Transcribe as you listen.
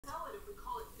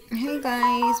Hey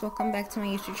guys, welcome back to my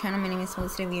YouTube channel. My name is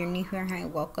Melissa. If you're new here, hi,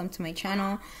 welcome to my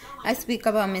channel. I speak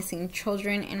about missing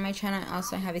children in my channel. I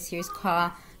also have a series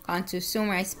called Gone Too Soon,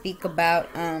 where I speak about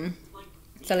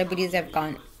celebrities that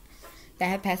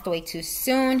have passed away too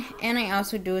soon. And I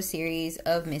also do a series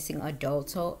of missing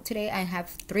adults. So today I have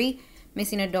 3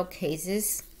 missing adult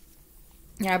cases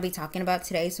that I'll be talking about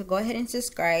today. So go ahead and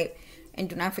subscribe, and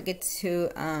do not forget to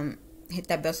hit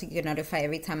that bell so you get notified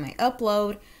every time I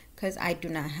upload, because I do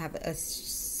not have a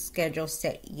schedule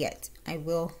set yet. I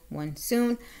will one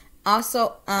soon.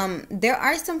 Also, there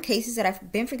are some cases that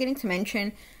I've been forgetting to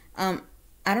mention. I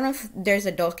don't know if there's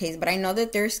adult case, but I know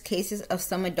that there's cases of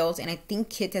some adults, and I think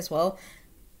kids as well,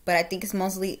 but I think it's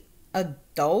mostly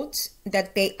adults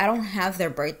that I don't have their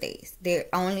birthdays. They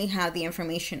only have the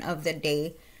information of the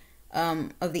day,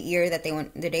 of the year that they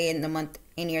went, the day and the month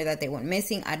and year that they went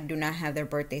missing. I do not have their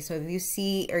birthday. So if you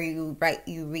see or you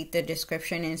read the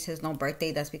description and it says no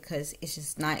birthday, that's because it's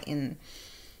just not in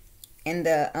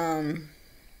the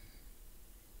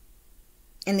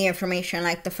information.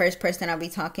 Like the first person I'll be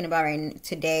talking about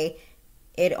today,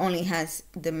 it only has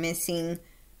the missing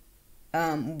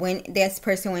when this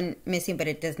person went missing, but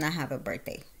it does not have a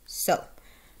birthday. So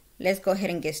let's go ahead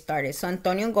and get started. So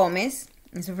Antonio Gomez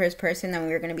is the first person that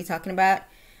we're going to be talking about.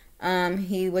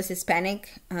 He was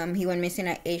Hispanic. He went missing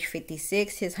at age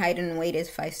 56. His height and weight is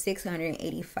 5'6",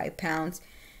 185 pounds.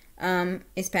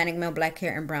 Hispanic male, black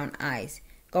hair, and brown eyes.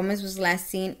 Gomez was last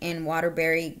seen in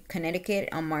Waterbury, Connecticut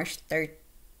on March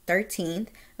 13th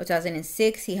of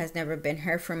 2006. He has never been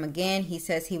heard from again. He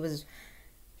says he was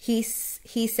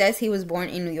born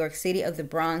in New York City of the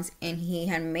Bronx, and he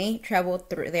may travel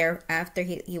through there after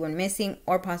he went missing,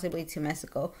 or possibly to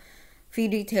Mexico. Few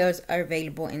details are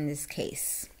available in this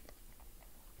case.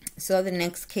 So the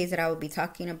next case that I will be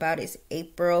talking about is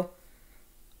April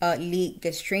Lee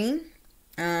Gastrin.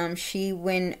 She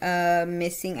went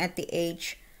missing at the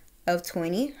age of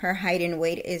 20. Her height and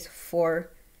weight is 5'4",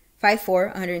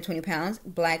 120 pounds.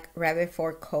 Black rabbit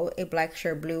fur coat, a black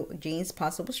shirt, blue jeans,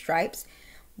 possible stripes,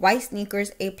 white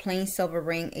sneakers, a plain silver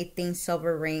ring, a thin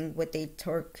silver ring with a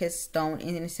turquoise stone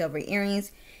in the silver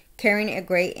earrings, carrying a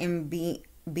gray and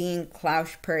being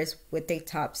clouch purse with a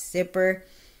top zipper.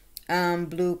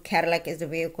 Blue Cadillac is the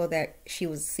vehicle that she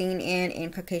was seen in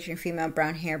Caucasian female,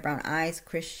 brown hair, brown eyes,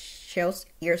 crystals,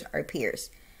 ears are pierced.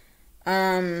 So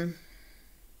I'm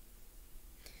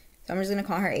just gonna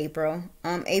call her April.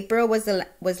 April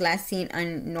was last seen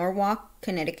on Norwalk,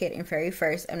 Connecticut, on February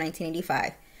 1st of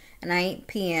 1985. At 9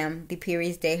 p.m. the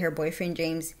previous day, her boyfriend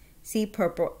James C.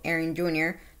 Purple Aaron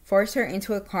Jr. forced her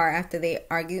into a car after they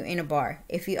argued in a bar.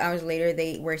 A few hours later,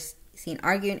 they were seen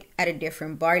arguing at a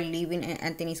different bar, leaving an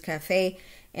Anthony's Cafe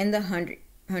in the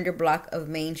 100 block of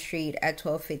Main Street at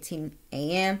 12:15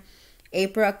 a.m.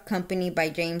 April, accompanied by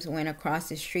James, went across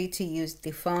the street to use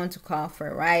the phone to call for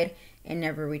a ride and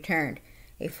never returned.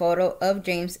 A photo of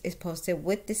James is posted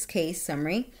with this case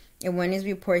summary. A witness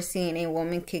reports seeing a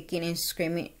woman kicking and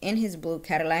screaming in his blue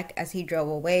Cadillac as he drove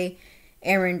away.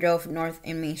 Aaron drove north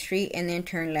in Main Street and then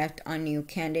turned left on New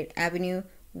Candid Avenue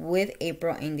with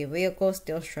April in the vehicle,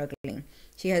 still struggling.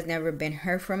 She has never been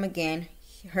heard from again.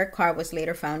 Her car was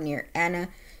later found near Anna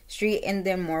Street in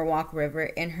the Norwalk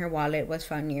River, and her wallet was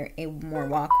found near a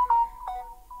Norwalk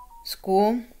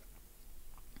school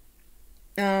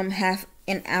half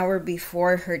an hour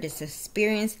before her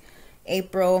disappearance.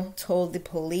 April told the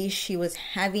police she was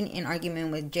having an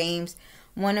argument with James.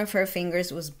 One of her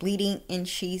fingers was bleeding, and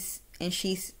she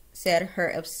said her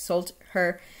assaulted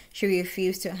her. She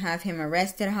refused to have him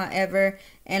arrested, however,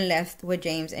 and left with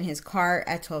James in his car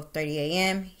at 12:30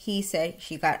 a.m. He said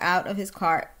she got out of his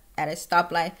car at a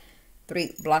stoplight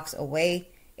 3 blocks away.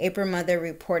 April's mother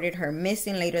reported her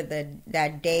missing later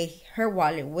that day. Her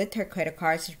wallet with her credit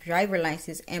cards, driver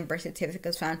license, and birth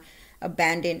certificates found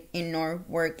abandoned in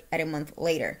Norwalk a month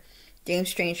later. James'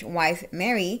 strange wife,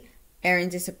 Mary Aaron,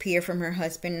 disappeared from her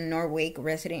husband in Norwalk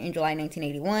resident in July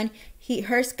 1981.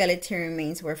 Her skeleton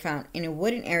remains were found in a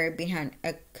wooden area behind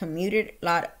a commuter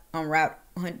lot on Route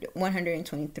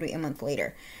 123 a month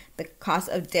later. The cause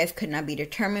of death could not be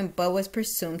determined, but was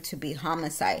presumed to be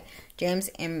homicide. James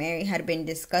and Mary had been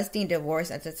discussing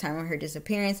divorce at the time of her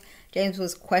disappearance. James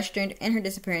was questioned in her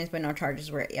disappearance, but no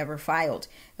charges were ever filed.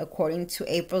 According to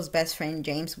April's best friend,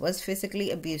 James was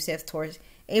physically abusive towards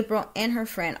April, and her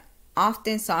friend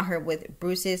often saw her with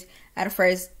bruises. At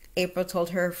first, April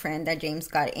told her friend that James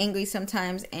got angry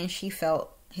sometimes, and she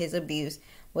felt his abuse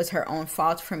was her own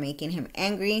fault for making him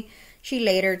angry. She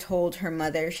later told her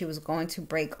mother she was going to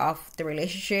break off the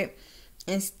relationship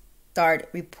and start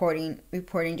reporting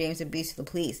James' abuse to the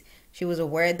police. She was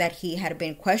aware that he had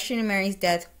been questioning Mary's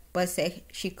death but said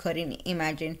she couldn't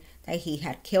imagine that he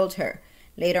had killed her.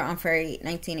 Later, on February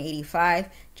 1985,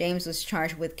 James was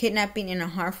charged with kidnapping and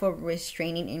unlawful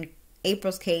restraining. In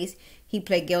April's case, he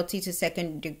pled guilty to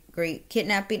second-degree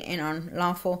kidnapping and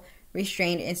unlawful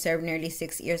restraint and served nearly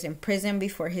 6 years in prison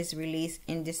before his release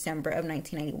in December of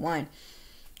 1991.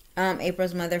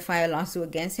 April's mother filed a lawsuit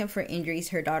against him for injuries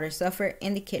her daughter suffered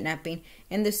in the kidnapping,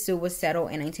 and the suit was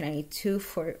settled in 1992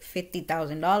 for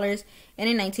 $50,000. And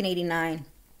in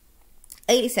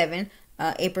 1987,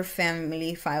 April's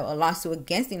family filed a lawsuit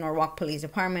against the Norwalk Police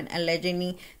Department,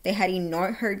 alleging they had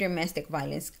ignored her domestic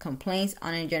violence complaints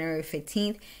on January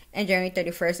 15th and January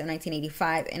 31st of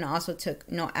 1985, and also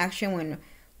took no action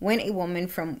when a woman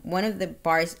from one of the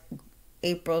bars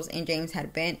April's and James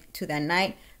had been to that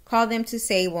night called them to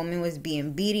say a woman was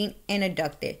being beaten and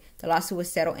abducted. The lawsuit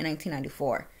was settled in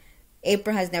 1994.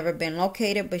 April has never been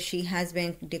located, but she has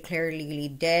been declared legally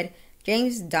dead.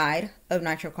 James died of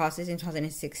natural causes in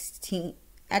 2016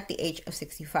 at the age of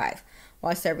 65.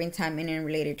 While serving time in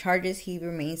related charges, he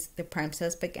remains the prime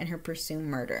suspect in her presumed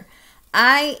murder.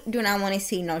 I do not want to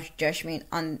see no judgment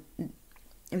on...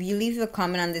 If you leave a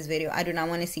comment on this video, I do not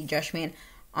want to see judgment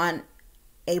on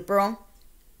April.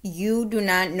 You do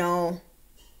not know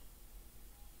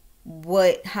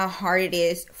how hard it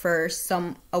is for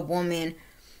a woman,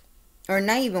 or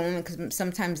not even women, because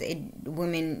sometimes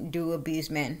women do abuse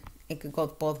men. It could go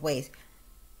both ways.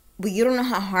 But you don't know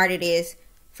how hard it is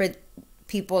for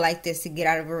people like this to get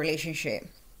out of a relationship.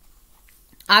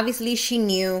 Obviously, she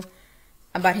knew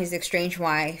about his estranged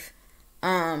wife.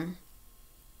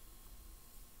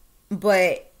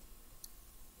 But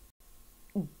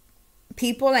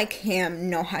people like him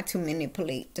know how to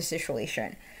manipulate the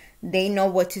situation. They know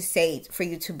what to say for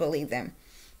you to believe them.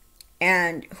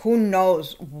 And who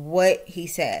knows what he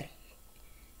said.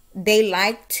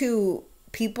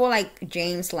 People like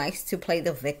James likes to play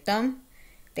the victim.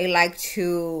 They like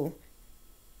to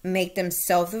make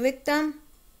themselves the victim.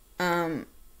 And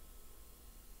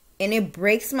it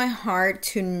breaks my heart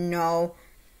to know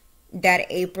that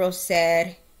April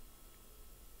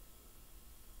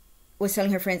was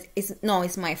telling her friends,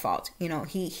 it's my fault. You know,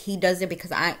 he does it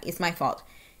because it's my fault.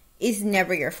 It's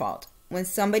never your fault. When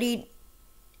somebody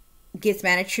gets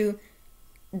mad at you,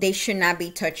 they should not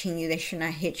be touching you. They should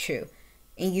not hit you.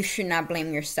 And you should not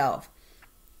blame yourself.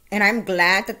 And I'm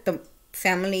glad that the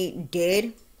family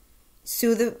did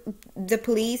sue the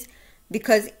police,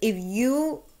 because if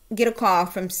you get a call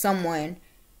from someone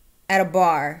at a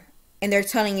bar and they're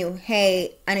telling you,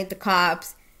 hey, I need the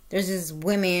cops, there's this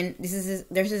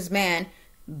man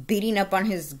beating up on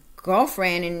his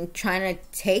girlfriend and trying to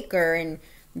take her and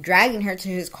dragging her to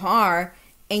his car,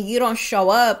 and you don't show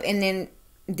up, and then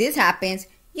this happens,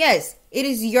 yes, it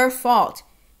is your fault.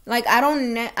 Like, I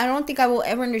don't think I will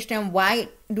ever understand why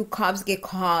do cops get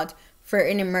called for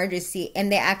an emergency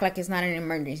and they act like it's not an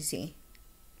emergency.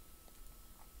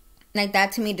 Like,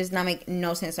 that to me does not make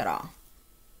no sense at all.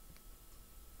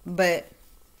 But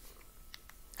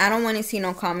I don't want to see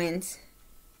no comments,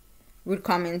 rude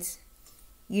comments.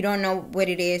 You don't know what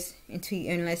it is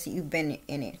unless you've been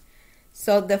in it.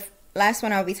 So the last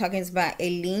one I'll be talking is about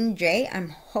Eileen Jay. I'm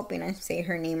hoping I say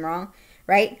her name wrong,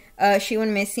 right? She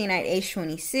went missing at age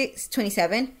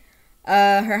 27.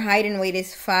 Her height and weight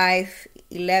is 5'11"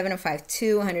 or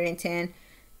 5'2", 110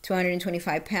 to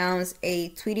 125 pounds. A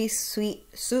tweedy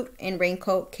suit and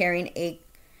raincoat, carrying a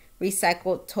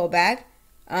recycled tote bag.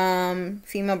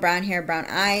 Female, brown hair, brown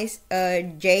eyes.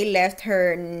 Jay left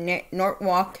her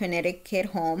Norwalk, Connecticut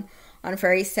home on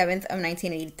February 7th of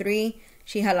 1983.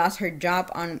 She had lost her job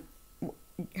and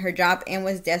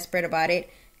was desperate about it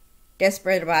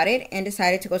and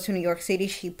decided to go to New York City.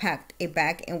 She packed a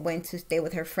bag and went to stay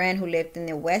with her friend who lived in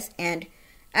the West End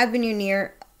Avenue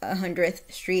near 100th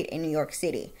Street in New York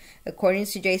City. According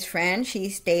to Jay's friend, she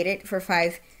stayed for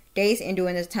 5 days, and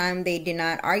during this time they did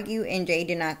not argue, and Jay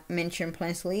did not mention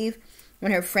plans to leave.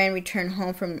 When her friend returned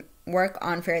home from work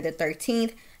on February the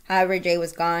 13th, however, Jay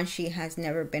was gone. She has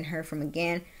never been heard from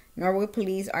again. Norwalk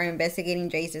police are investigating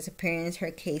Jay's disappearance. Her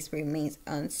case remains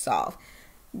unsolved.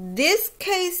 This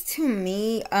case, to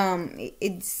me,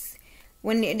 it's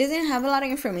when it doesn't have a lot of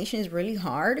information, it's really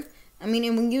hard. I mean,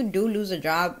 and when you do lose a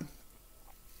job,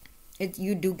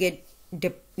 you do get,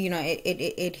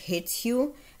 it hits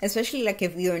you, especially like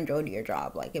if you enjoyed your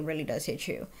job, like it really does hit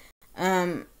you.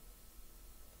 I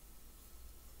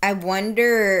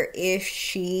wonder if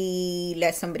she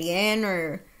let somebody in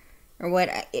or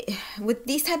what. With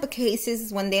these type of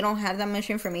cases, when they don't have that much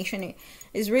information,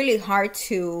 it's really hard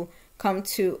to come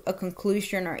to a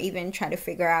conclusion or even try to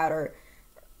figure out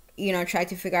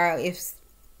if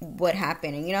what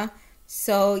happened,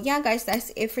 So yeah, guys,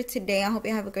 that's it for today. I hope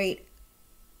you have a great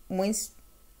Wednesday.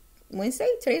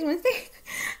 Today's Wednesday.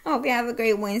 I hope you have a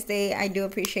great Wednesday. I do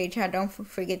appreciate y'all. Don't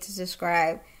forget to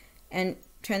subscribe and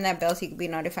turn that bell so you can be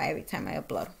notified every time I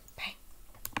upload.